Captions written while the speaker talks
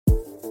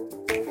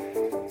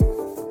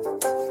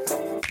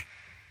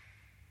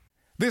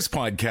This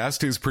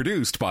podcast is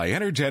produced by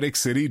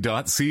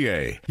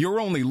energeticcity.ca, your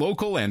only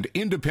local and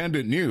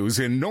independent news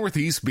in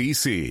Northeast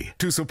BC.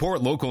 To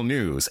support local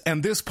news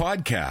and this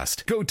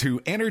podcast, go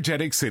to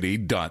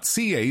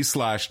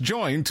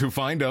energeticcity.ca/join to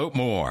find out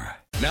more.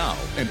 Now,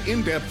 an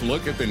in-depth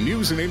look at the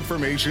news and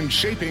information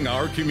shaping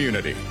our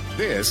community.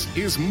 This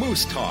is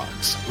Moose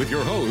Talks with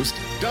your host,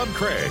 Doug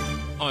Craig,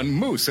 on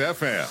Moose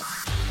FM.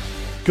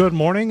 Good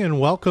morning and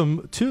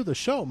welcome to the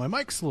show. My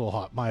mic's a little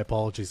hot. My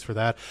apologies for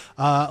that.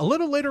 A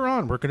little later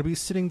on, we're going to be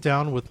sitting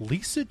down with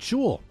Lisa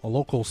Jewell, a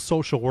local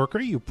social worker.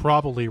 You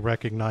probably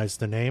recognize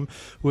the name,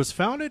 who has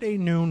founded a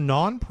new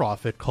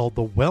nonprofit called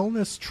the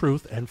Wellness,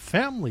 Truth, and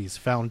Families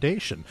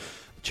Foundation.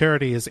 The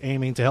charity is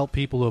aiming to help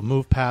people who have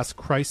moved past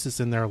crisis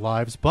in their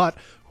lives, but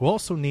who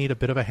also need a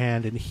bit of a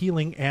hand in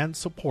healing and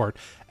support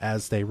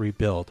as they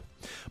rebuild.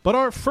 But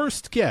our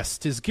first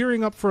guest is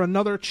gearing up for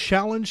another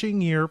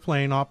challenging year,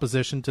 playing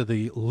opposition to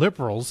the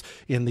Liberals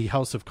in the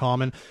House of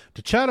Commons.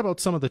 To chat about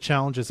some of the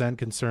challenges and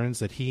concerns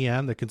that he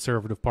and the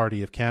Conservative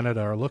Party of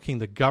Canada are looking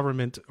to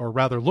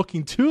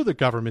the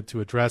government to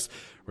address,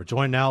 we're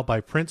joined now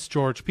by Prince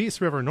George, Peace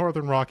River,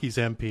 Northern Rockies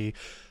MP,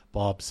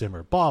 Bob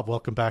Zimmer. Bob,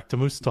 welcome back to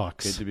Moose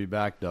Talks. Good to be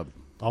back, Dub.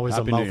 Always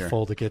Happy a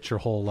mouthful to get your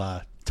whole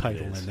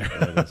title in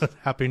there.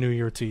 Happy New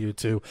Year to you,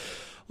 too.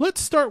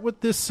 Let's start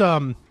with this...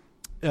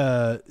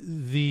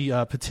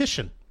 the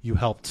petition you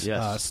helped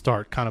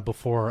start kind of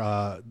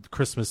before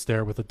Christmas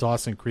there with a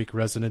Dawson Creek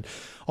resident,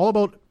 all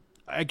about,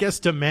 I guess,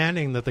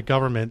 demanding that the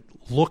government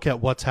look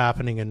at what's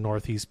happening in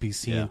Northeast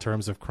BC in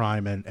terms of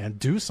crime and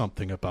do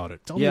something about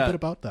it. Tell me a bit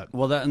about that.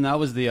 Well, that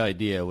was the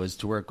idea, was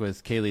to work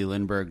with Kaylee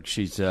Lindbergh.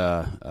 She's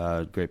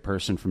a great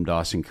person from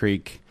Dawson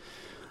Creek,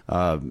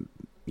 and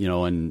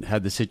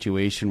had the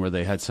situation where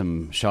they had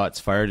some shots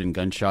fired and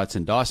gunshots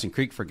in Dawson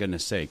Creek, for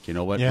goodness sake.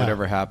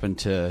 Whatever happened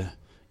to...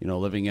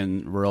 living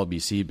in rural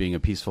BC being a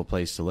peaceful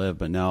place to live,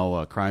 but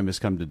now crime has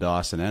come to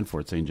Dawson and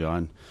Fort St.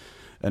 John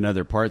and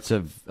other parts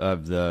of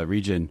the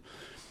region.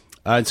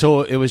 And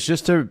so it was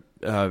just to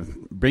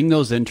bring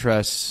those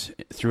interests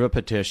through a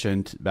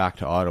petition back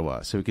to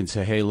Ottawa. So we can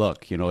say, hey,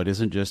 look, it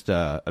isn't just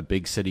a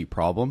big city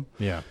problem.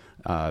 Yeah.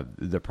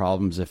 The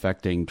problems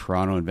affecting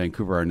Toronto and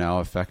Vancouver are now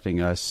affecting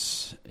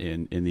us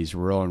in these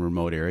rural and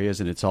remote areas,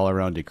 and it's all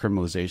around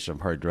decriminalization of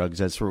hard drugs.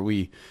 That's where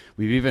we've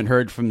even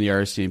heard from the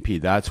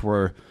RCMP. That's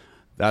where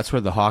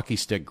the hockey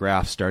stick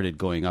graph started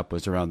going up,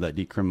 was around that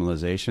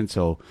decriminalization.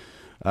 So,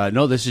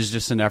 no, this is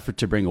just an effort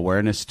to bring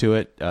awareness to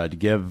it, to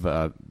give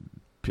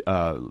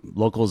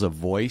locals a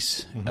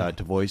voice,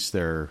 to voice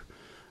their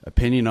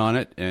opinion on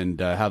it, and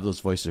have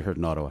those voices heard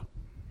in Ottawa.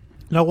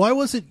 Now, why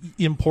was it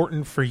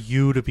important for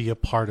you to be a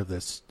part of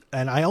this?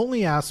 And I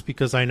only ask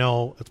because I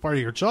know it's part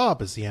of your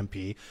job as the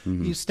MP.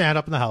 Mm-hmm. You stand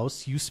up in the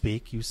House, you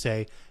speak, you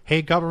say,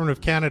 hey, Government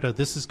of Canada,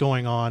 this is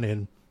going on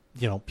in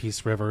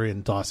Peace River,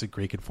 in Dawson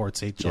Creek, and Fort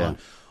St. John. Yeah.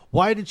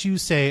 Why did you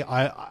say,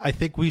 I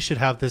think we should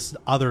have this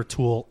other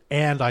tool,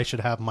 and I should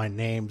have my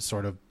name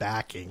sort of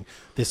backing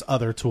this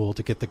other tool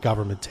to get the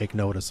government to take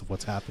notice of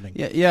what's happening?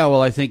 Yeah.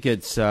 Well, I think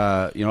it's,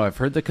 I've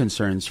heard the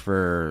concerns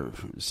for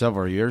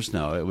several years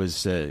now.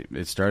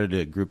 It started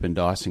a group in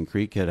Dawson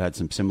Creek that had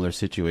some similar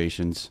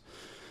situations.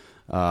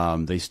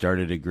 They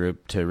started a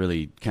group to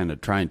really kind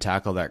of try and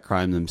tackle that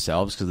crime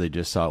themselves because they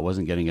just saw it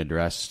wasn't getting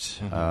addressed,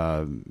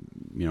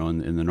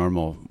 in the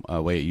normal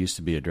way it used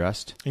to be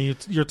addressed. And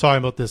you're talking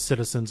about the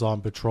Citizens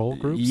on Patrol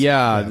groups?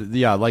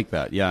 Yeah, like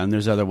that. Yeah, and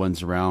there's other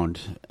ones around.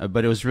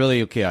 But it was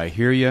really, okay, I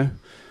hear you.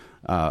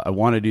 I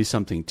want to do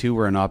something too.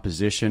 We're in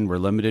opposition. We're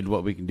limited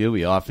what we can do.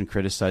 We often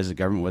criticize the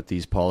government with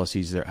these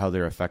policies, how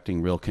they're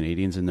affecting real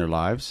Canadians in their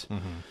lives.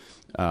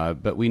 Mm-hmm.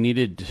 But we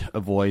needed a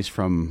voice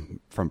from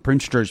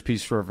Prince George,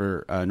 Peace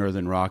River,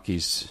 Northern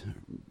Rockies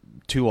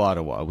to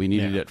Ottawa. We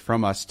needed it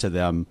from us to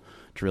them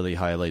to really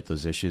highlight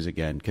those issues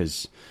again,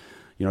 because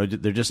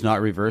they're just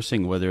not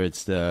reversing. Whether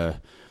it's the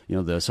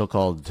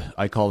so-called,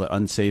 I call it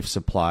unsafe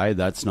supply,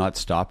 that's not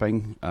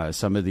stopping.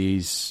 Some of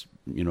these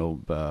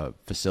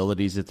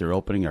facilities that they're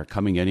opening are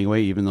coming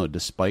anyway, even though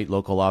despite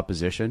local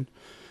opposition.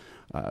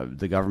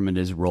 The government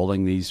is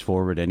rolling these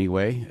forward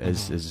anyway,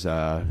 as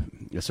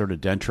sort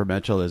of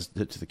detrimental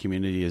to the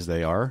community as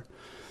they are.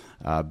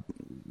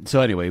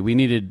 So anyway, we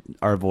needed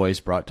our voice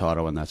brought to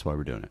Ottawa, and that's why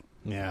we're doing it.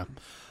 Yeah.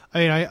 I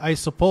mean, I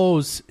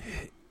suppose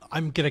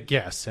I'm going to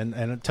guess,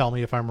 and tell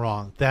me if I'm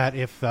wrong, that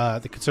if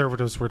the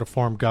Conservatives were to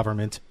form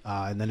government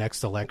in the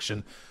next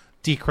election,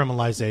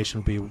 decriminalization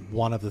would be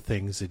one of the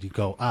things that you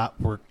go,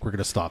 we're going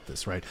to stop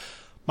this, right?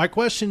 My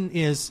question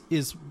is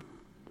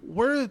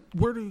where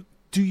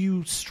do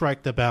you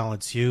strike the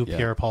balance,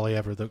 Pierre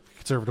Poilievre, the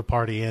Conservative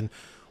Party, in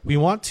we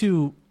want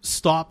to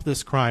stop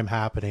this crime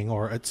happening,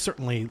 or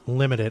certainly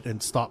limit it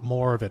and stop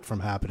more of it from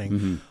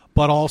happening,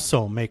 but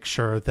also make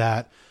sure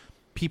that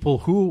people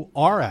who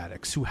are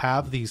addicts, who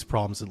have these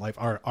problems in life,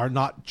 are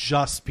not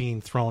just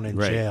being thrown in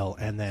jail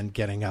and then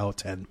getting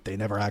out and they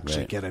never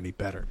actually get any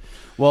better.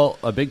 Well,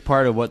 a big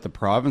part of what the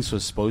province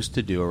was supposed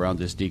to do around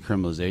this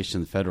decriminalization,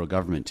 the federal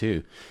government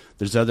too,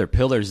 there's other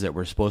pillars that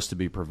were supposed to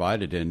be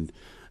provided, and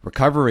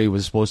recovery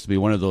was supposed to be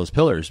one of those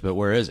pillars, but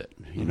where is it?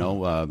 You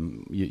know,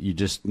 you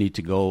just need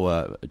to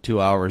go 2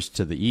 hours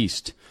to the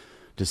east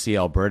to see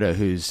Alberta,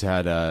 who's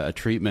had a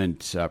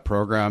treatment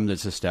program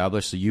that's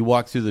established. So you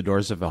walk through the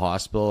doors of a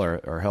hospital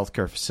or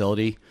healthcare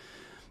facility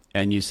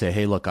and you say,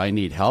 hey, look, I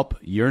need help.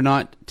 You're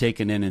not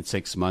taken in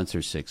 6 months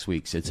or 6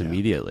 weeks. It's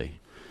immediately.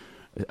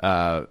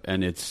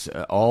 And it's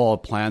all a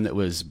plan that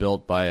was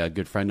built by a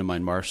good friend of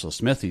mine, Marshall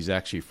Smith. He's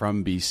actually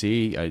from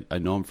BC. I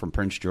know him from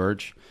Prince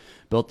George.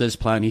 Built this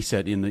plan. He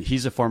said,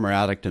 he's a former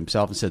addict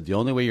himself, and said the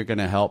only way you're going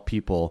to help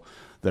people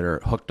that are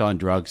hooked on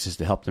drugs is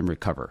to help them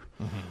recover.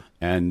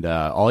 And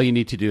all you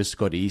need to do is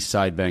go to East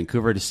Side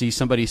Vancouver. To see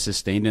somebody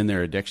sustained in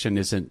their addiction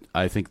isn't,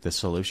 I think, the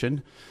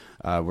solution.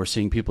 We're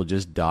seeing people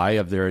just die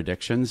of their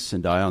addictions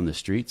and die on the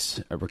streets.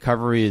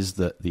 Recovery is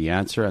the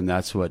answer, and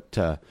that's what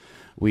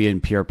we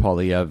in Pierre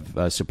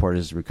Poilievre support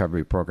as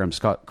recovery programs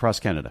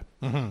across Canada.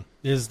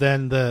 Is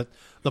then the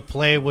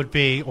play would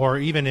be, or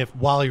even if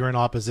while you're in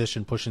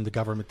opposition, pushing the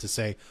government to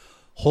say,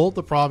 hold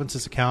the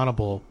provinces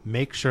accountable,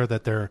 make sure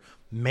that they're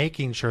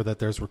making sure that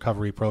there's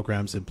recovery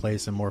programs in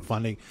place and more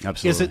funding.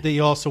 Absolutely. Is it that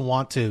you also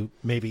want to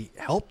maybe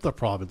help the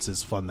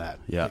provinces fund that?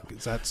 Yeah.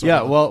 Is that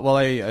Well,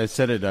 I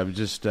said it. I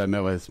just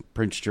met with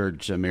Prince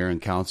George Mayor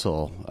and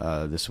Council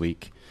this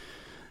week,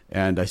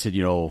 and I said,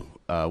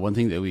 one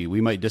thing that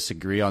we might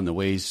disagree on the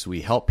ways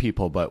we help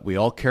people, but we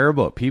all care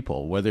about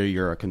people, whether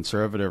you're a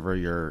conservative or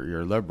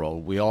you're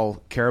liberal. We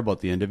all care about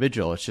the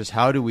individual. It's just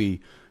how do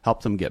we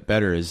help them get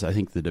better is, I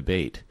think, the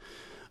debate.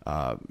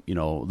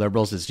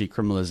 Liberals is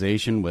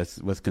decriminalization.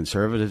 With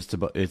conservatives,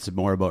 it's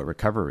more about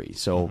recovery.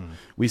 So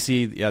we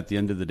see at the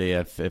end of the day,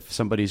 if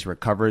somebody's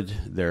recovered,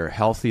 they're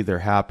healthy, they're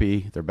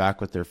happy, they're back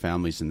with their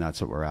families, and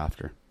that's what we're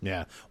after.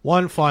 Yeah.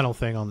 One final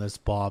thing on this,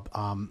 Bob.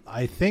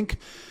 I think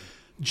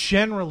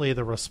generally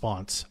the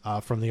response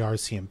from the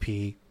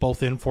RCMP,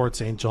 both in Fort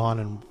St. John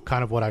and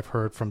kind of what I've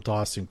heard from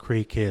Dawson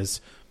Creek,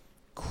 is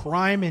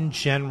crime in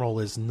general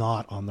is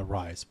not on the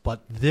rise.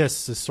 But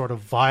this is sort of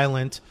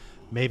violent,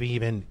 maybe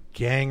even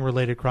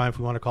gang-related crime, if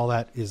we want to call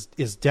that,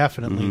 is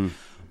definitely.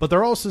 But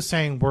they're also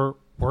saying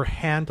we're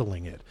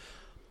handling it.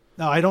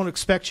 Now, I don't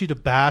expect you to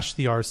bash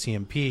the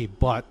RCMP,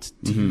 but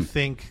do you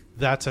think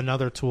that's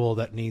another tool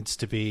that needs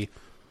to be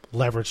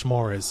leveraged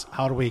more? Is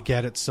how do we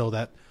get it so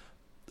that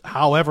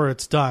however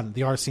it's done,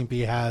 the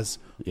RCMP has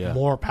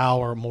more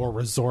power, more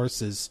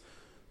resources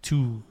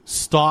to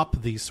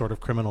stop these sort of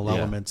criminal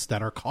elements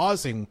that are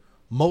causing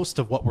most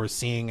of what we're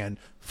seeing and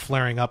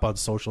flaring up on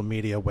social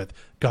media with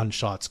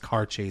gunshots,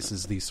 car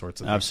chases, these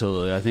sorts of things.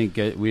 Absolutely. I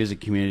think we as a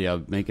community,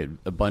 I'll make it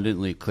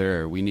abundantly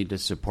clear, we need to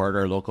support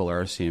our local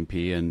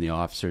RCMP and the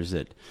officers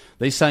that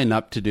they sign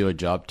up to do a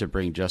job to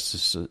bring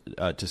justice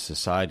to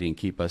society and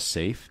keep us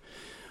safe.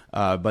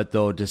 But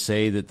though to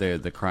say that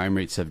the crime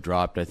rates have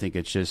dropped, I think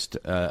it's just,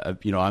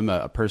 I'm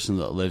a person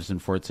that lives in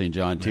Fort St.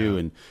 John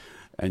too.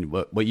 And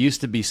what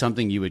used to be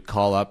something you would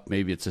call up,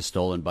 maybe it's a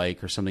stolen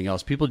bike or something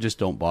else, people just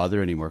don't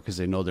bother anymore because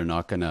they know they're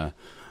not going to,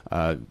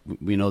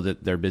 we know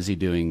that they're busy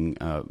doing,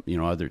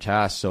 other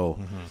tasks. So,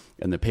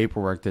 and the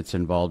paperwork that's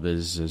involved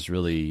is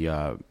really,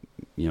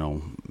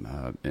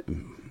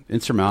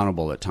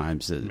 insurmountable at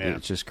times.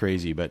 It's just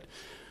crazy. But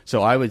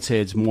so I would say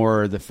it's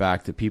more the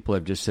fact that people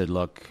have just said,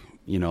 look,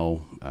 we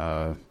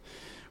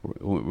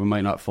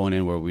might not phone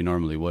in where we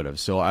normally would have.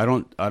 So I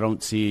don't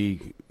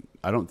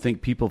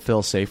think people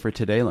feel safer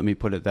today. Let me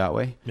put it that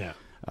way. Yeah.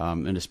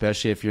 And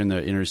especially if you're in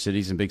the inner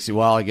cities and big cities.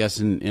 Well, I guess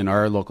in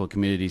our local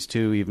communities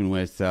too, even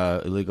with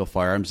illegal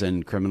firearms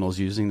and criminals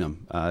using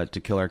them to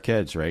kill our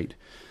kids, right?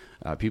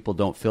 People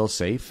don't feel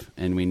safe,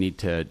 and we need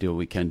to do what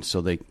we can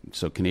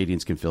so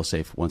Canadians can feel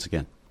safe once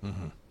again.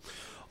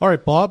 All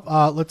right, Bob,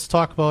 let's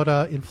talk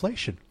about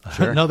inflation.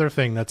 Sure. Another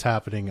thing that's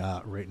happening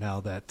right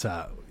now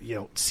that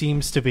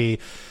seems to be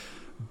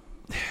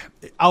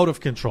out of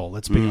control,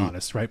 let's be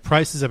honest, right?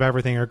 Prices of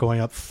everything are going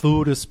up.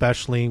 Food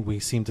especially, we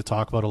seem to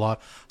talk about a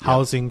lot.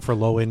 Housing for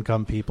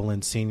low-income people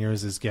and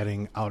seniors is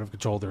getting out of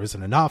control. There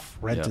isn't enough.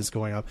 Rent is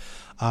going up.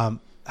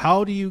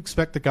 How do you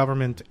expect the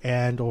government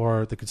and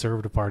or the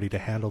Conservative Party to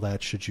handle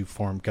that should you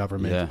form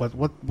government? Yeah.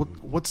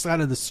 What's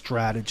kind of the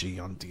strategy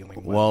on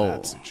dealing with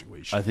that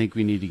situation? I think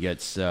we need to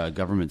get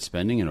government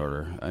spending in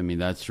order. I mean,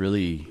 that's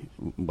really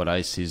what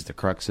I see is the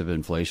crux of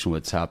inflation,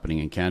 what's happening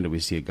in Canada. We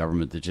see a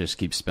government that just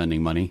keeps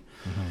spending money.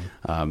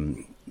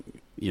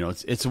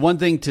 It's one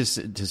thing to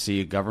see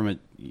a government,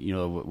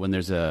 when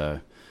there's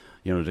a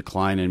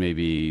decline in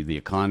maybe the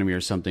economy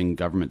or something,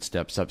 government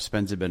steps up,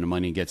 spends a bit of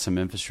money, gets some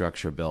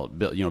infrastructure built,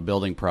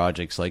 building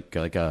projects like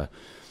a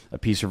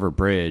Peace River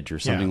Bridge or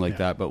something like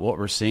that. But what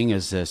we're seeing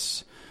is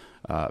this,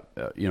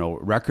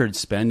 record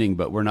spending,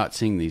 but we're not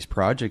seeing these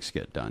projects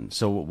get done.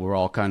 So we're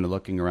all kind of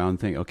looking around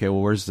thinking, okay,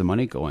 well, where's the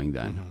money going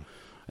then?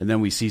 And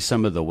then we see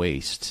some of the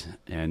waste,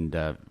 and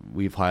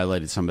we've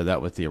highlighted some of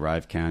that with the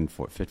Arrive Can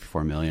for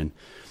 $54 million.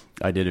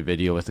 I did a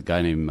video with a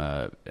guy named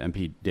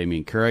MP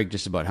Damien Keurig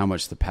just about how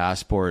much the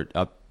passport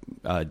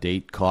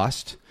date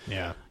cost.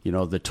 Yeah.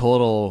 The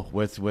total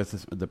with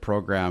the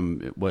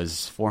program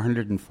was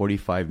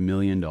 $445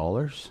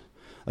 million.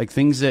 Like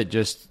things that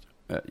just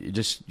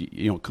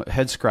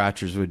head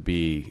scratchers would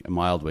be a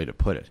mild way to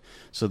put it.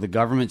 So the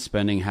government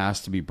spending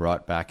has to be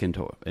brought back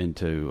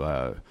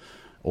into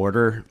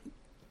order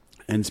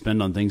and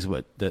spend on things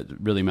that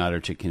really matter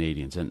to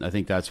Canadians. And I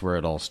think that's where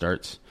it all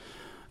starts.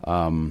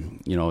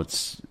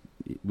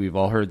 We've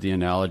all heard the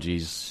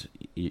analogies,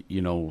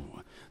 the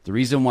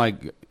reason why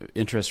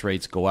interest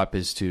rates go up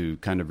is to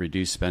kind of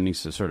reduce spending,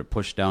 to sort of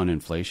push down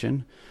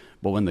inflation.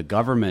 But when the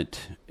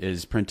government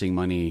is printing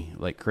money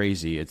like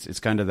crazy,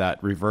 it's kind of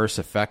that reverse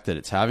effect that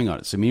it's having on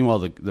it. So meanwhile,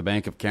 the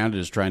Bank of Canada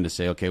is trying to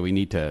say, okay, we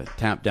need to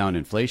tamp down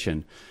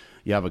inflation.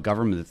 You have a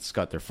government that's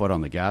got their foot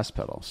on the gas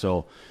pedal.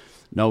 So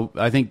no,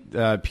 I think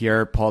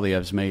Pierre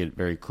Poilievre's made it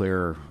very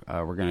clear.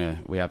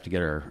 We have to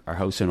get our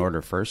house in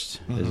order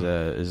first.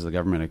 Is the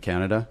government of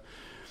Canada,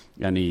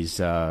 and he's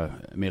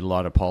made a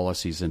lot of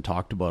policies and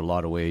talked about a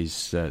lot of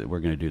ways that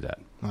we're going to do that.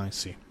 I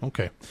see.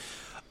 Okay.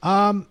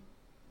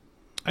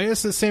 I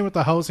guess the same with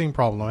the housing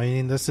problem. I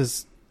mean, this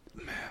is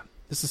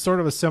sort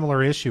of a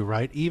similar issue,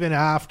 right? Even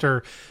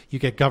after you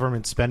get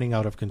government spending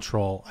out of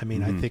control, I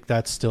mean, I think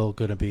that's still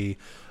going to be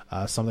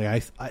something.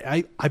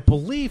 I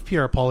believe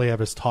Pierre Poilievre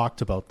has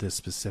talked about this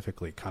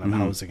specifically, kind of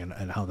housing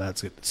and how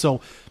that's good.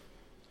 So,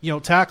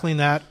 tackling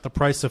that, the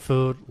price of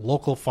food,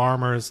 local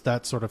farmers,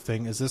 that sort of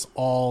thing. Is this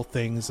all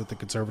things that the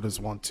Conservatives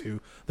want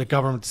the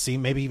government to see?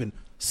 Maybe even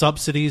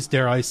subsidies,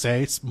 dare I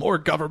say, more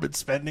government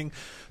spending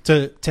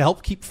to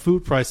help keep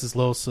food prices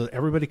low so that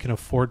everybody can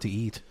afford to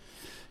eat.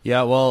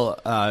 Yeah, well,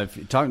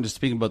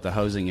 speaking about the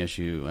housing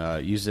issue,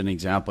 use an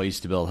example. I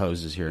used to build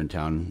houses here in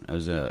town. I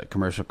was a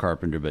commercial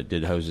carpenter, but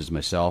did houses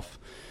myself.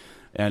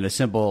 And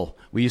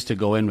we used to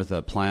go in with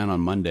a plan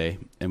on Monday,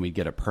 and we'd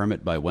get a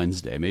permit by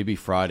Wednesday, maybe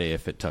Friday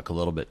if it took a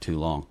little bit too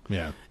long.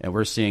 Yeah. And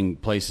we're seeing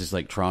places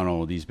like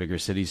Toronto, these bigger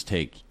cities,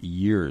 take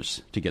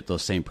years to get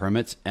those same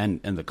permits,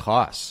 and the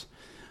costs.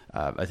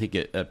 I think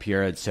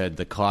Pierre had said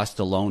the cost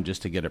alone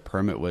just to get a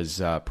permit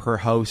was per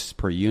house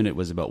per unit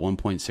was about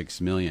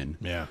 $1.6 million.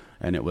 Yeah,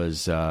 and it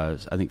was I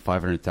think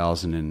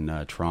 $500,000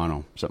 in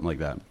Toronto, something like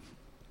that.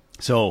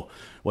 So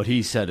what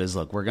he said is,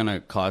 look, we're going to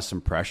cause some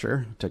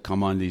pressure to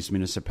come on these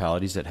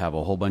municipalities that have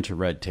a whole bunch of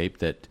red tape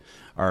that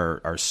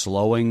are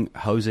slowing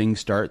housing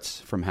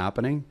starts from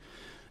happening,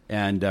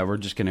 and we're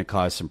just going to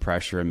cause some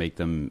pressure and make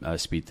them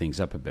speed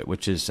things up a bit,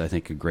 which is, I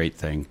think, a great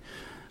thing.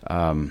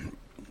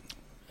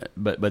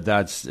 But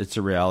it's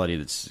a reality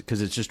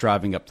because it's just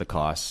driving up the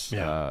costs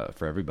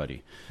for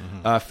everybody.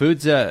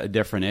 Food's a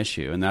different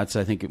issue, and that's,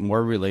 I think,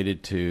 more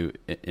related to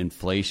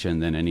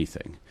inflation than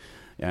anything.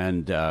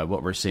 And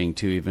what we're seeing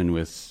too, even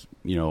with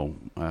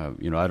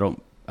I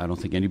don't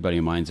think anybody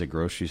minds a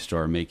grocery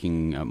store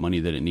making money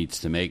that it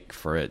needs to make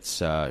for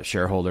its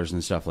shareholders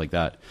and stuff like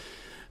that.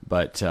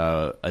 But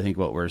I think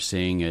what we're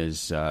seeing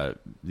is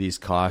these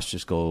costs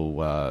just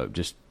go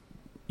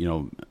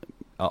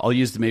I'll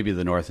use maybe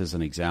the North as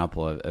an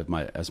example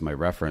as my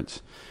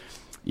reference.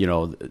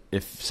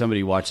 If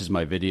somebody watches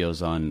my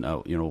videos on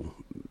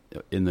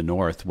in the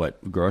North,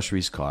 what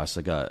groceries cost,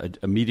 like a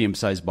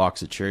medium-sized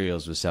box of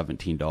Cheerios was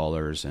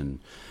 $17, and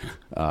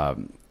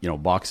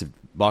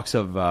box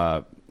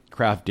of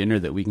craft dinner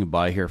that we can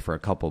buy here for a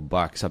couple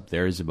bucks up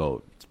there is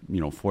about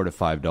 $4 to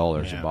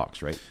 $5 a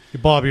box, right?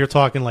 Bob, you're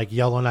talking like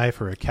Yellowknife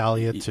or a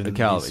Caliot,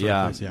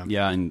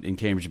 in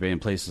Cambridge Bay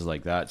and places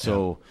like that.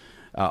 So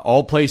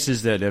all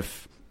places that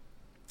if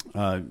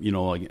I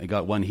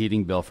got one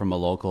heating bill from a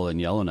local in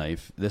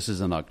Yellowknife. This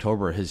is in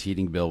October. His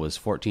heating bill was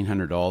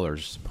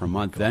 $1,400 per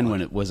month. Then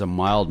when it was a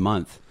mild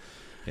month,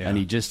 and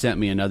he just sent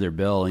me another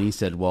bill, and he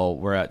said, "Well,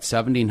 we're at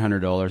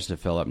 $1,700 to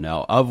fill up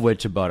now, of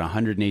which about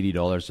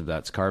 $180 of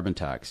that's carbon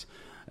tax."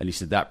 And he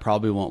said that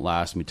probably won't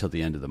last me till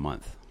the end of the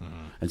month.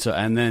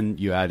 And then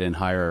you add in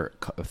higher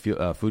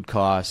food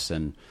costs,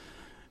 and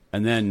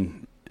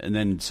then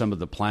some of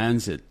the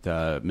plans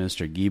that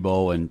Minister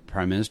Guilbeault and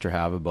Prime Minister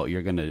have about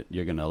you're gonna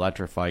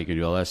electrify, you can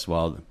do all this.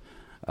 Well,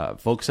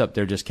 folks up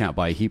there just can't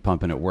buy a heat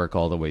pump and it work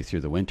all the way through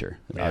the winter.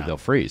 They'll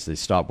freeze. They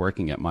stop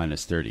working at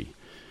minus 30.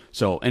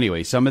 So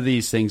anyway, some of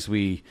these things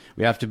we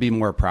have to be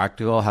more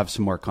practical, have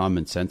some more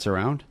common sense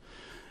around,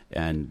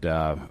 and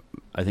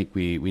I think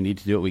we need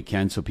to do what we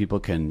can so people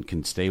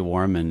can stay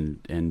warm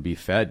and be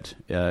fed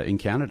in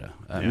Canada.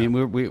 I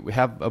mean, we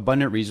have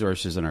abundant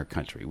resources in our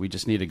country. We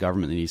just need a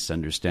government that needs to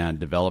understand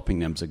developing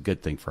them is a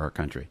good thing for our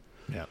country.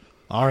 Yeah.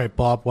 All right,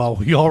 Bob. Well,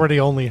 we already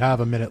only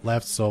have a minute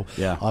left, so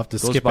I'll have to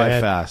skip by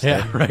ahead. Fast.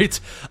 Yeah, right.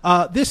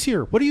 This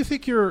year, what do you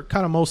think you're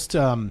kind of most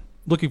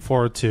looking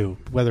forward to,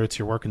 whether it's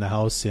your work in the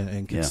House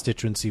and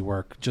constituency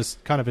work,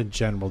 just kind of in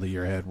general the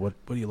year ahead? What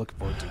are you looking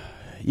forward to?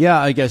 Yeah,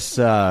 I guess,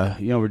 we're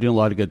doing a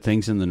lot of good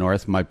things in the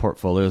North. My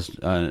portfolio is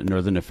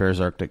Northern Affairs,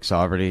 Arctic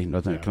Sovereignty,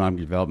 Northern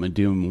Economic Development,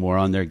 doing more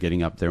on there,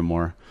 getting up there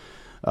more.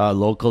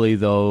 Locally,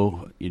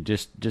 though, you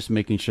just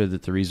making sure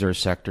that the resource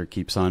sector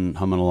keeps on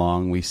humming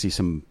along. We see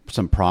some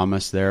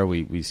promise there.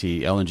 We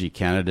see LNG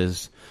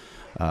Canada's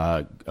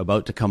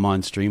about to come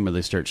on stream where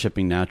they start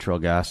shipping natural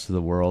gas to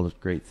the world.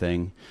 Great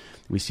thing.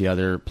 We see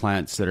other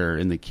plants that are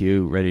in the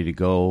queue ready to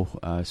go.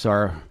 So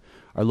our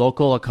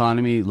local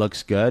economy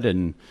looks good,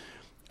 and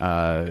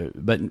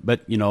but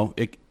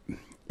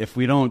if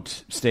we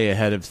don't stay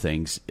ahead of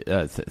things,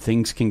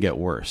 things can get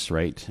worse,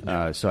 right?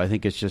 Yeah. So I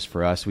think it's just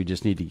for us, we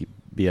just need to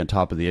be on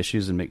top of the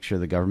issues and make sure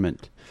the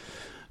government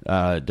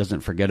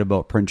doesn't forget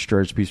about Prince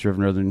George, Peace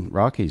River, Northern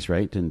Rockies,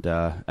 right? And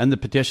the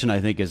petition, I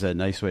think, is a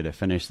nice way to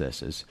finish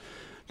this, is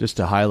just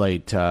to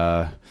highlight,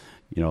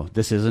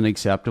 this isn't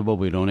acceptable.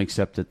 We don't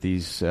accept that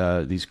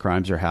these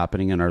crimes are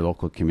happening in our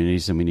local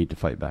communities, and we need to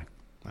fight back.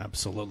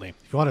 Absolutely.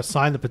 If you want to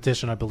sign the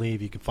petition, I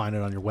believe you can find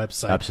it on your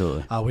website.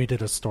 Absolutely. We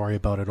did a story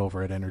about it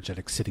over at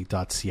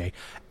energeticcity.ca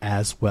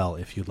as well,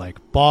 if you'd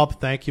like.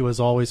 Bob, thank you as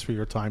always for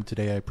your time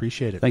today. I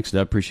appreciate it. Thanks,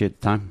 Deb. Appreciate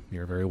the time.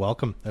 You're very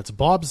welcome. That's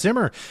Bob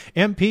Zimmer,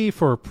 MP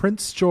for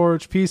Prince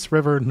George, Peace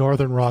River,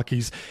 Northern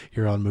Rockies,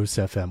 here on Moose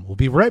FM. We'll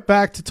be right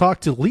back to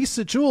talk to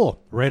Lisa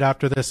Jewell right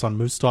after this on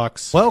Moose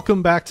Talks.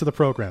 Welcome back to the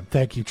program.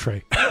 Thank you,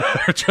 Trey,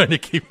 for trying to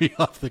keep me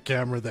off the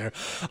camera there.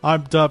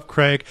 I'm Dub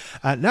Craig.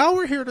 Now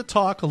we're here to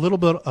talk a little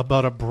bit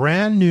about a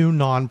brand new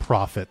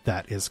nonprofit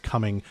that is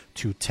coming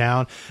to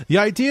town. The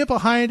idea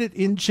behind it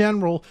in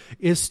general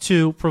is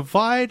to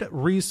provide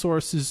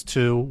resources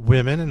to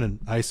women and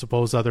I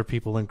suppose other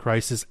people in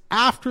crisis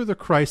after the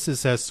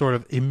crisis has sort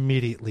of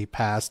immediately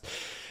passed.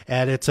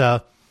 And it's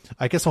a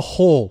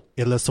hole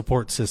in the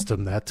support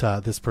system that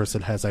this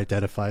person has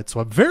identified. So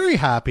I'm very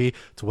happy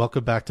to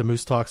welcome back to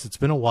Moose Talks. It's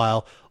been a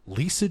while.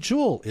 Lisa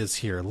Jewell is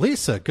here.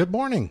 Lisa, good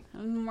morning.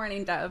 Good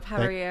morning, Deb. How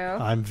are you?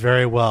 I'm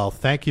very well.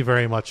 Thank you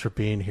very much for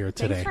being here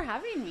today. Thanks for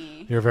having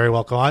me. You're very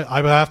welcome.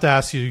 I have to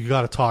ask you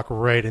got to talk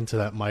right into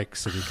that mic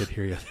so we could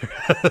hear you.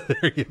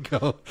 There you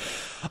go.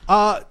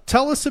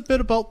 Tell us a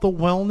bit about the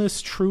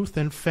Wellness, Truth,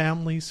 and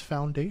Families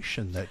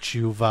Foundation that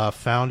you've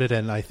founded,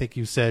 and I think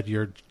you said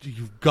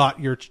you've got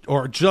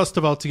or just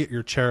about to get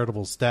your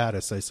charitable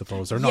status, I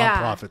suppose, or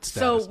nonprofit status.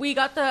 So we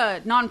got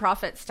the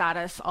nonprofit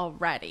status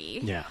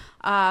already. Yeah.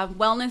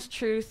 Wellness,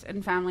 Truth,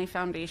 and Family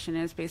Foundation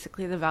is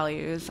basically the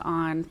values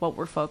on what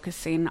we're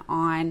focusing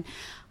on.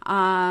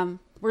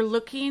 We're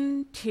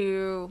looking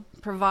to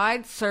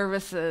provide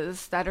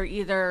services that are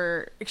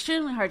either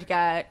extremely hard to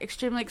get,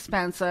 extremely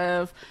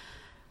expensive,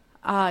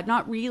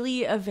 not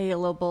really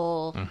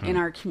available in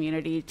our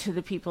community to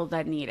the people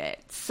that need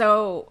it.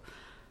 So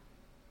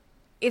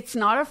it's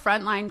not a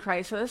frontline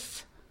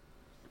crisis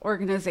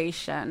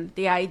organization.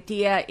 The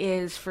idea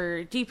is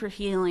for deeper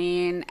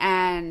healing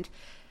and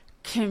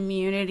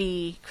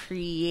community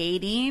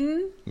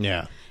creating.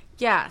 Yeah.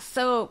 Yeah.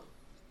 So,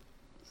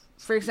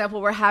 for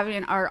example, we're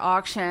having our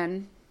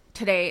auction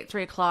today at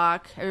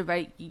 3:00.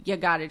 Everybody, you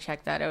got to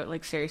check that out.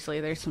 Like,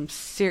 seriously, there's some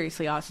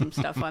seriously awesome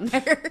stuff on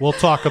there. We'll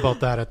talk about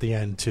that at the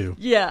end, too.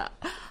 Yeah.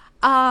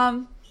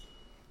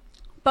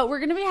 But we're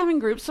going to be having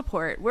group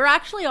support. We're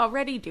actually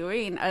already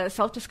doing a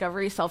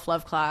self-discovery,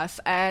 self-love class.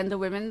 And the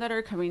women that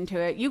are coming to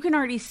it, you can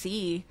already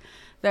see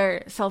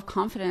their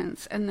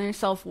self-confidence and their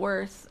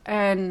self-worth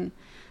and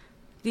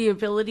the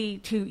ability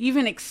to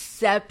even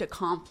accept a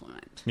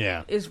compliment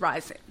is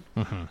rising.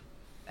 Mm-hmm.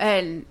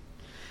 And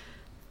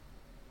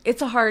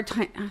it's a hard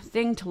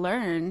thing to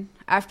learn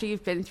after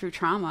you've been through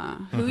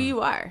trauma. Who you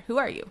are. Who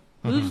are you?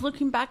 Who's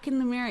looking back in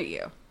the mirror at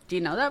you? Do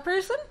you know that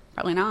person?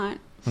 Probably not.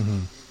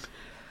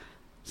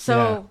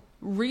 So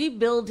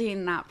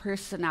rebuilding that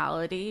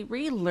personality,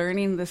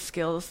 relearning the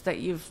skills that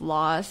you've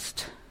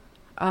lost.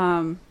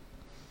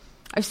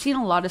 I've seen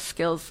a lot of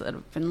skills that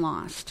have been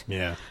lost.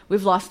 Yeah.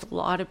 We've lost a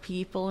lot of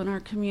people in our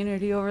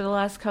community over the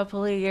last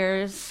couple of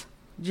years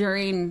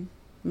during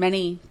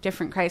many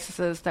different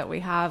crises that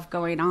we have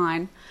going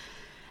on.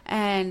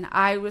 And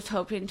I was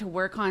hoping to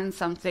work on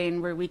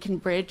something where we can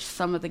bridge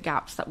some of the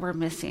gaps that we're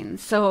missing.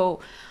 So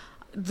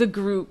the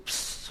groups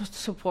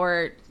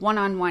support,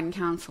 one-on-one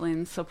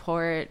counseling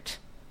support,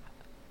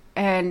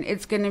 and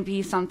it's going to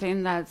be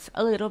something that's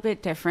a little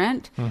bit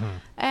different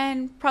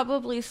and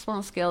probably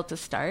small scale to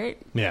start.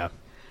 Yeah.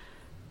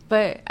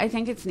 But I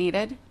think it's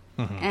needed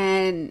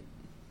and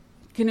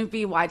going to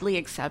be widely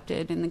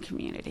accepted in the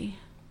community.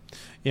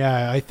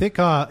 Yeah, I think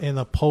in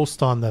the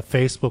post on the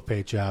Facebook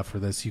page you have for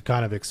this, you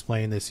kind of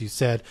explained this. You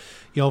said,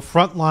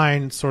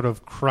 frontline sort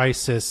of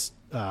crisis,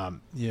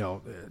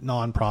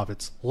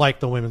 nonprofits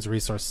like the Women's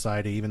Resource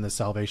Society, even the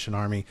Salvation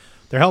Army,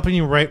 they're helping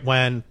you right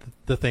when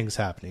the thing's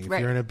happening. If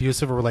you're in an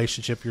abusive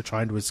relationship, you're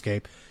trying to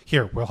escape,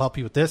 here, we'll help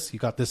you with this, you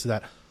got this and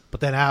that. But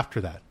then after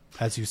that,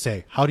 as you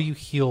say, how do you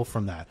heal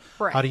from that?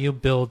 Right. How do you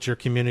build your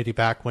community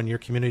back when your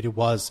community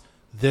was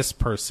this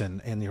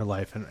person in your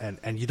life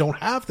and you don't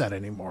have that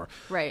anymore?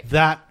 Right.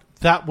 That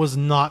was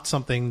not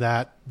something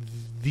that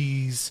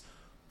these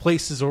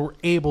places were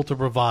able to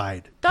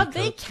provide.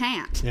 They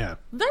can't. Yeah.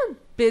 They're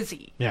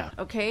busy. Yeah.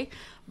 Okay?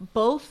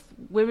 Both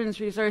Women's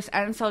Resource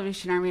and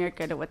Salvation Army are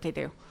good at what they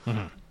do.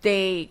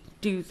 They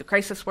do the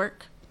crisis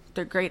work.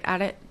 They're great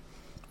at it.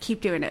 Keep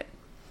doing it.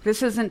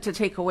 This isn't to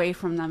take away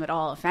from them at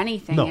all. If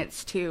anything,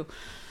 it's to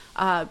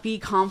be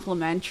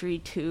complementary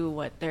to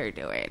what they're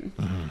doing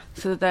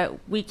so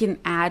that we can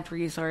add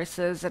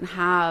resources and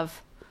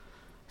have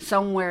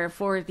somewhere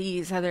for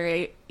these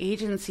other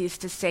agencies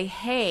to say,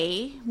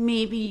 hey,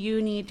 maybe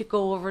you need to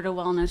go over to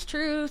Wellness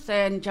Truth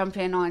and jump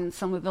in on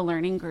some of the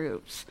learning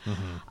groups.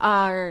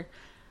 Or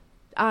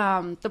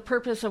the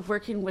purpose of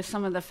working with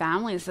some of the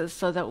families is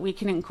so that we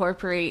can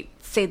incorporate,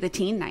 say, the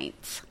teen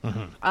nights.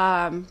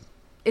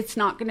 It's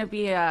not going to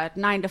be a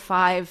 9 to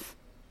 5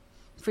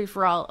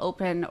 free-for-all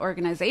open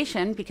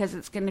organization, because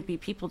it's going to be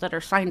people that are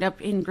signed up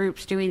in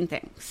groups doing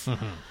things.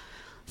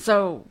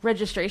 So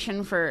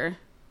registration for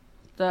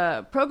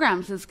the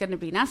programs is going to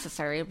be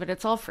necessary, but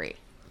it's all free.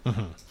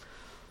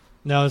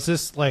 Now, is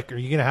this like, are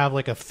you going to have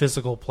like a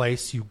physical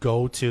place you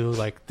go to,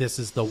 like this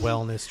is the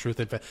wellness truth,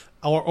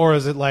 or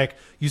is it like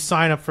you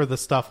sign up for the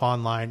stuff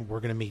online, we're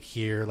going to meet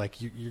here? Like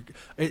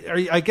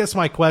I guess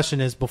my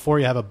question is, before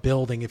you have a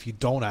building, if you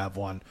don't have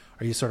one,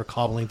 are you sort of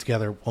cobbling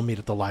together, we'll meet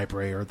at the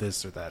library or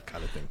this or that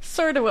kind of thing?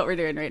 Sort of what we're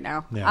doing right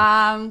now.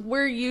 Yeah.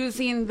 We're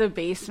using the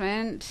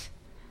basement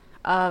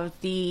of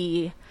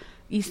the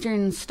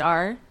Eastern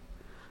Star,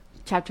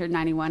 Chapter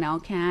 91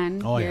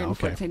 Elcan here in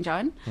Fort St.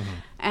 John.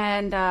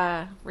 And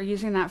we're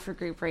using that for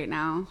group right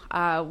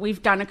now.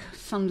 We've done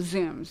some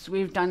Zooms.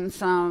 We've done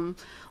some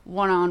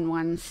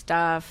one-on-one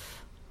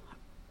stuff,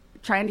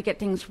 trying to get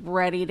things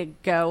ready to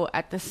go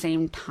at the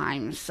same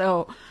time.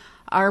 So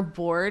our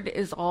board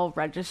is all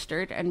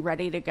registered and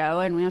ready to go,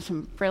 and we have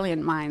some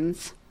brilliant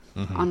minds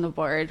on the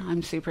board.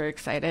 I'm super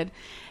excited.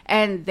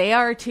 And they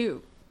are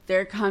too.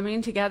 They're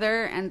coming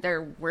together and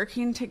they're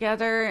working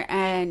together,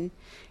 and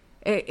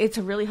it's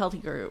a really healthy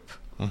group.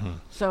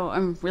 So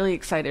I'm really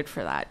excited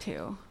for that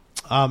too.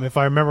 If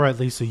I remember right,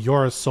 Lisa,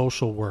 you're a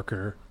social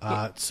worker.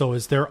 So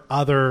is there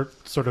other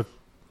sort of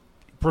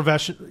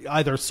profession,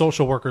 either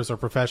social workers or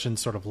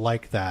professions sort of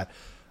like that,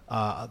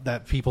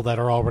 that people that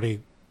are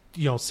already,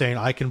 saying,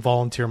 I can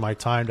volunteer my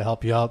time to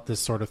help you out, this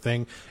sort of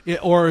thing?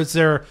 Or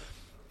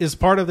is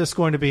part of this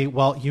going to be,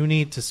 well, you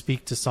need to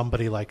speak to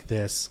somebody like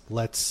this,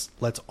 let's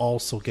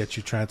also get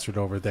you transferred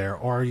over there?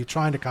 Or are you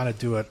trying to kind of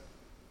do it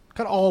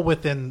kind of all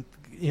within,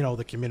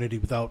 the community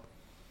without...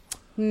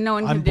 No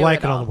one can I'm do it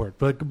blanking all. on the word,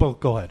 but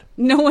go ahead.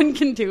 No one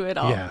can do it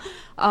all.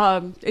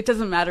 Yeah. It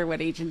doesn't matter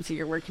what agency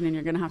you're working in,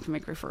 you're going to have to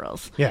make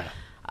referrals. Yeah.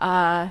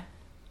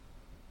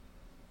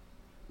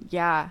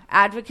 Yeah,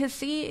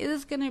 advocacy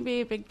is going to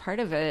be a big part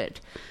of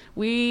it.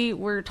 We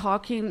were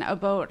talking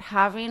about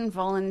having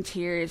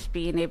volunteers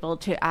being able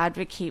to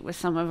advocate with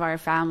some of our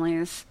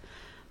families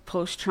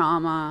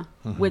post-trauma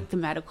with the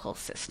medical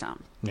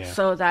system,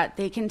 so that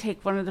they can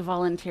take one of the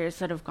volunteers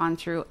that have gone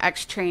through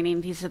X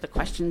training. These are the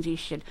questions you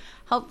should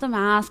help them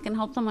ask and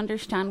help them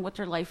understand what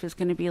their life is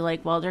going to be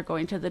like while they're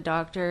going to the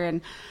doctor.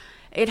 And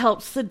it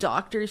helps the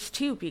doctors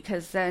too,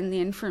 because then the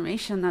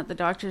information that the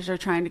doctors are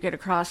trying to get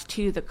across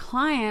to the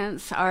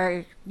clients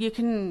you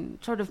can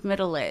sort of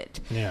middle it.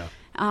 Yeah.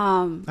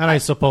 And I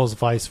suppose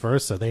vice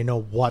versa. They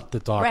know what the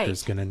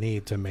doctor's going to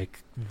need to make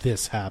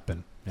this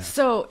happen. Yeah.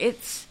 So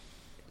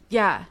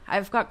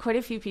I've got quite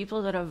a few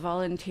people that have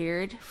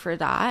volunteered for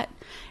that,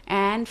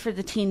 and for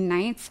the teen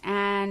nights,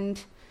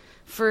 and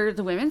for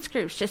the women's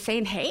groups, just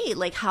saying, hey,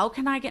 like, how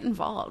can I get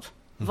involved?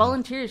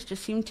 Volunteers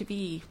just seem to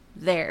be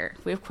there.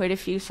 We have quite a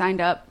few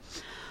signed up,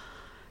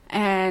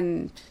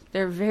 and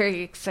they're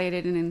very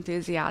excited and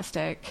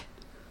enthusiastic.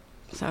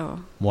 So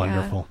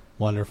wonderful.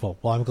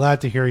 Well, I'm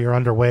glad to hear you're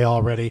underway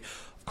already.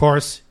 Of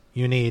course,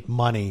 you need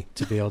money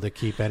to be able to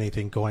keep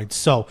anything going.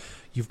 So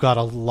you've got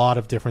a lot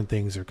of different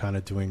things you're kind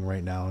of doing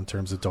right now in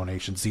terms of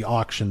donations. The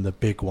auction, the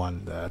big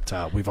one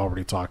that we've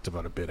already talked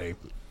about a bit, eh?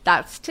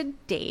 That's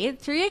today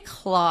at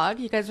 3:00.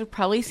 You guys have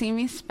probably seen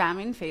me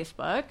spamming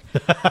Facebook.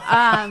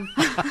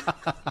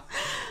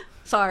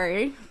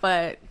 Sorry,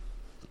 but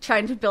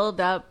trying to build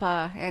up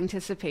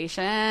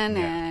anticipation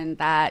and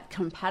that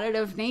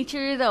competitive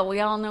nature that we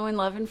all know and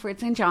love in Fort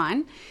St.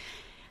 John.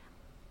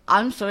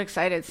 I'm so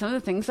excited. Some of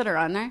the things that are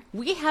on there.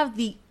 We have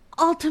the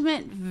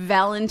ultimate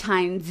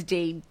Valentine's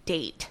Day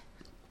date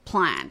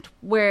planned,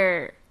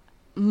 where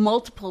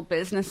multiple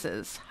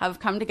businesses have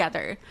come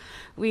together.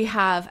 We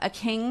have a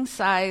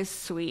king-size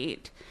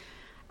suite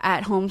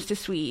at Homes to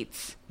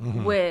Suites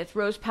with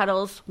rose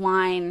petals,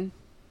 wine,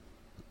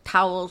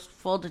 towels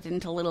folded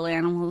into little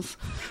animals.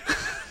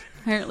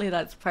 Apparently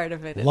that's part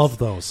of it. Love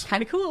those.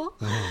 Kind of cool.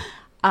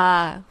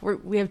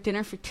 We have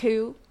dinner for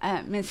two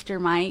at Mr.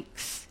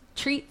 Mike's.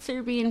 Treats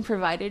are being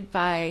provided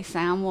by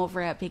Sam over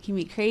at Baking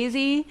Me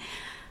Crazy.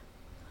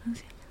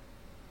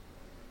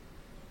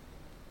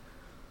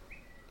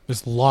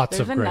 There's lots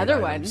of great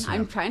another items, one.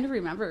 I'm trying to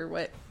remember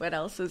what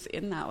else is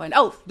in that one.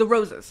 Oh, the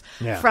roses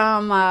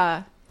from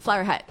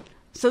Flower Hut.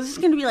 So this is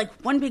going to be like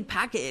one big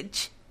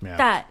package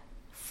that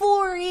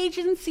 4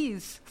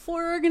 agencies,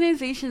 4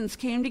 organizations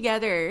came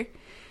together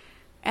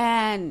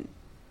and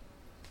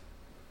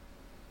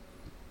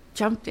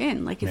jumped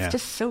in. Like, it's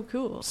just so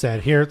cool.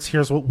 Said,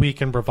 here's what we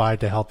can provide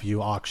to help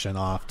you auction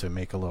off to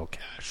make a little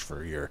cash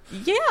for your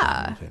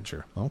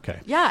venture. Okay.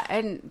 Yeah,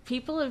 and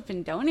people have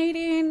been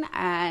donating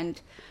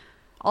and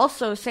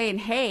also saying,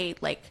 hey,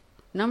 like,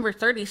 number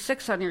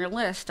 36 on your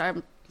list,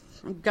 I'm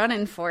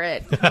gunning for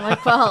it. I'm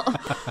like, well,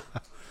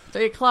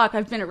 3:00,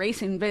 I've been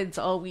erasing bids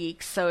all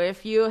week, so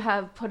if you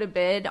have put a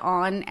bid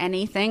on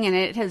anything and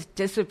it has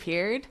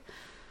disappeared,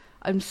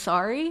 I'm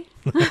sorry,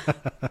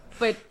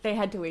 but they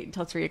had to wait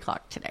until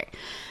 3:00 today.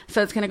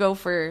 So it's going to go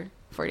for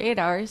 48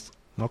 hours.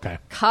 Okay.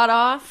 cut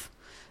off,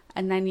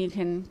 and then you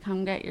can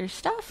come get your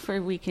stuff,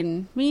 or we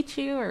can meet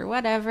you, or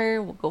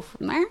whatever. We'll go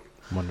from there.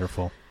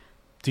 Wonderful.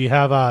 Do you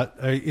have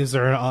is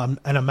there an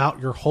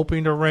amount you're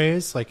hoping to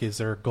raise? Like, is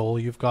there a goal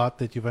you've got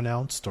that you've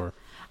announced, or?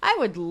 I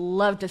would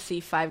love to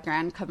see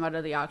 $5,000 come out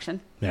of the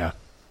auction. Yeah.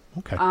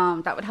 Okay.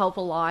 That would help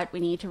a lot. We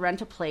need to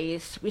rent a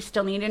place. We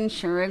still need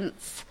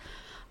insurance.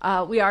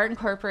 We are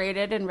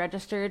incorporated and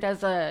registered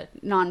as a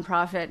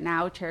nonprofit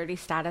now. Charity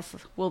status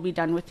will be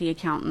done with the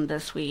accountant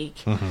this week.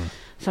 Mm-hmm.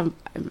 So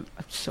I'm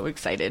so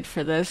excited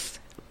for this,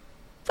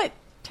 but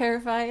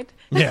terrified.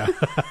 Yeah.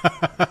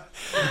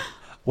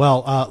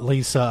 Well,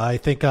 Lisa, I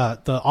think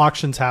the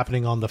auction's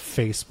happening on the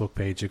Facebook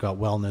page. You got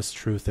Wellness,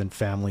 Truth, and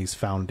Families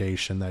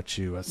Foundation that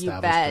you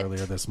established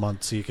earlier this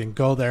month. So you can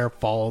go there,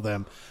 follow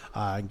them,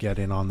 and get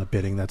in on the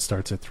bidding that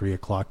starts at 3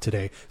 o'clock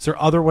today. Is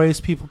there other ways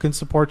people can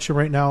support you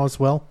right now as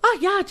well? Oh,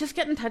 yeah, just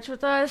get in touch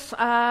with us.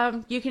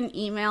 You can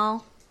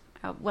email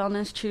at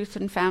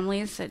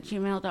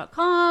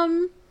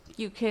wellnesstruthandfamilies@gmail.com.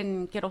 You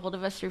can get a hold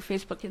of us through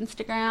Facebook,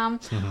 Instagram.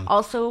 Mm-hmm.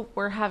 Also,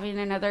 we're having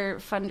another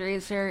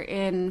fundraiser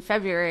in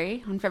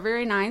February. On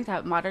February 9th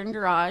at Modern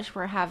Garage,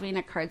 we're having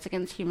a Cards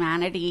Against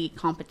Humanity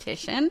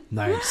competition.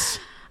 Nice.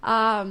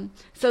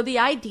 So the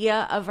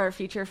idea of our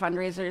future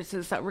fundraisers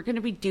is that we're going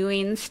to be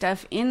doing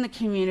stuff in the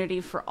community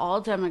for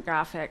all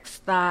demographics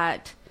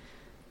that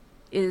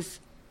is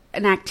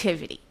an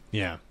activity.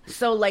 Yeah.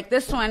 So like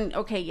this one,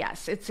 okay,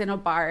 yes, it's in a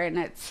bar and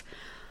it's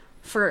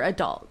for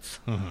adults.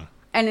 Mm-hmm.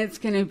 And it's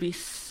going to be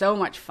so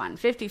much fun.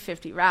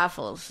 50-50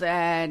 raffles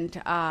and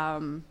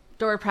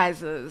door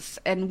prizes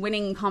and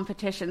winning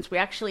competitions. We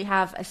actually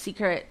have a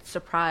secret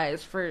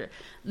surprise for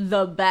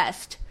the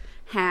best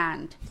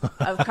hand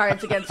of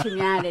Cards Against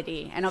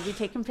Humanity. And I'll be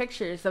taking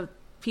pictures of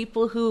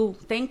people who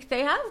think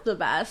they have the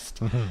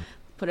best. Mm-hmm.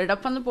 Put it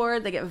up on the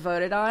board. They get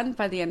voted on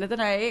by the end of the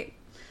night.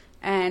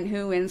 And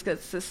who wins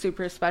gets the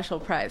super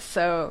special prize.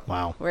 So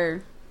wow.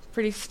 We're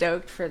pretty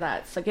stoked for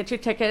that. So get your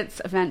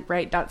tickets,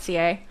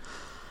 eventbrite.ca.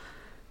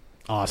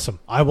 Awesome.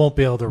 I won't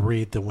be able to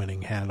read the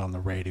winning hand on the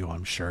radio,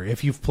 I'm sure.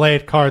 If you've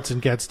played Cards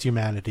Against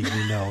Humanity,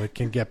 you know it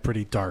can get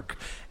pretty dark.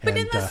 But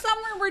in the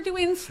summer, we're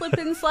doing slip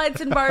and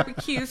slides and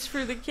barbecues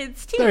for the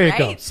kids, too, there you right?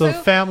 go. So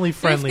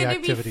family-friendly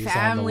activities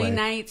on the way. There's going to be family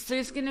nights.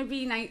 There's going to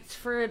be nights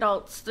for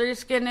adults.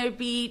 There's going to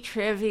be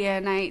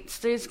trivia nights.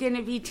 There's going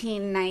to be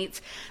teen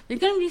nights. There's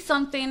going to be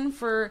something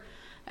for...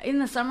 In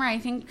the summer, I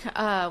think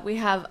we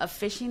have a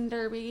fishing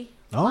derby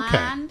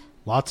planned. Okay.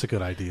 Lots of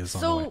good ideas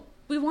on the way.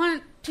 We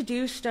want to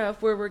do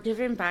stuff where we're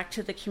giving back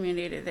to the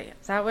community.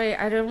 That way,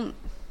 I don't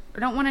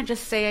want to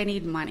just say I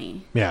need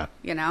money. Yeah.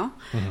 You know?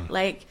 Mm-hmm.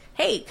 Like,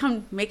 hey,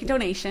 come make a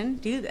donation,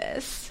 do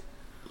this.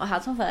 We'll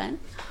have some fun,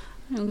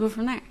 and we'll go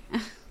from there.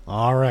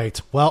 All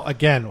right. Well,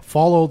 again,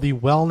 follow the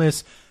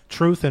Wellness,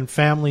 Truth, and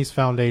Families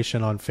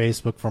Foundation on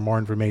Facebook for more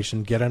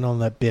information. Get in on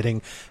that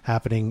bidding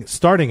happening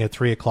starting at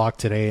 3 o'clock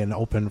today and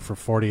open for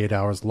 48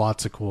 hours.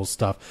 Lots of cool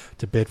stuff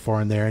to bid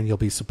for in there, and you'll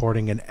be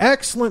supporting an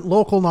excellent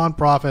local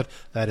nonprofit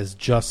that is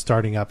just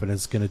starting up and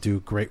is going to do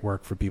great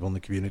work for people in the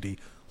community.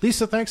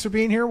 Lisa, thanks for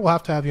being here. We'll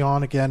have to have you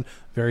on again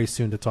very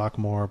soon to talk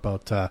more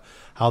about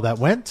how that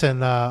went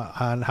and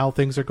how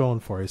things are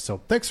going for you.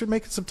 So thanks for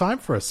making some time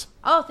for us.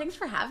 Oh, thanks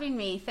for having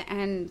me.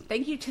 And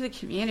thank you to the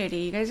community.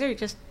 You guys are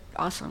just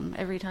awesome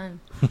every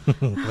time.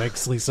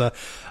 Thanks, Lisa.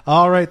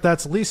 All right,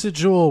 that's Lisa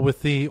Jewell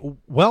with the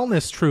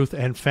Wellness, Truth,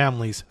 and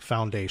Families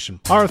Foundation.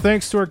 Our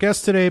thanks to our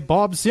guests today,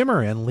 Bob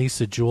Zimmer and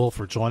Lisa Jewell,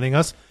 for joining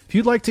us. If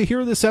you'd like to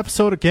hear this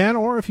episode again,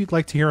 or if you'd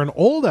like to hear an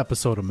old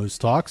episode of Moose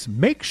Talks,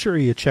 make sure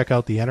you check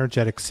out the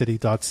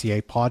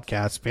energeticcity.ca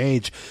podcast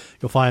page.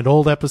 You'll find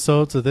old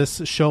episodes of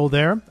this show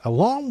there,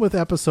 along with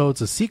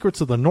episodes of Secrets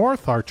of the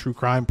North, our true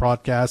crime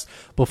podcast,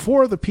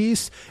 Before the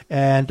Peace,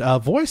 and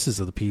Voices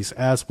of the Peace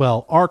as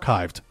well,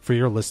 archived for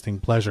your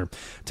listening pleasure.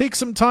 Take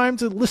some time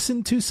to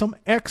listen to some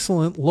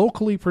excellent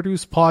locally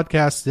produced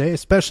podcasts today,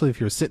 especially if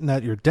you're sitting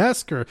at your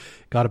desk or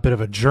got a bit of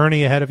a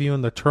journey ahead of you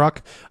in the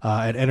truck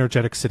at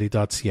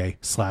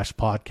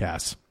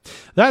energeticcity.ca/podcasts.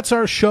 That's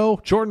our show.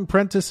 Jordan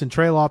Prentice and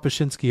Trey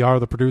Lopashinsky are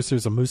the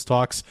producers of Moose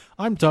Talks.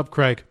 I'm Dub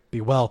Craig.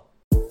 Be well.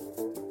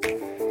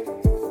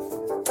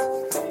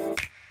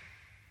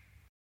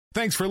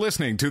 Thanks for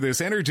listening to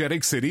this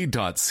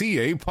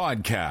energeticcity.ca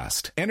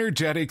podcast.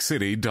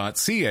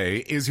 energeticcity.ca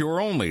is your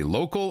only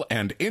local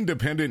and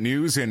independent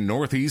news in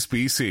Northeast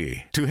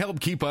BC. To help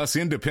keep us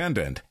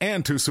independent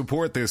and to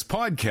support this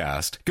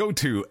podcast, go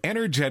to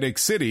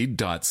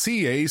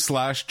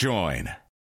energeticcity.ca/join.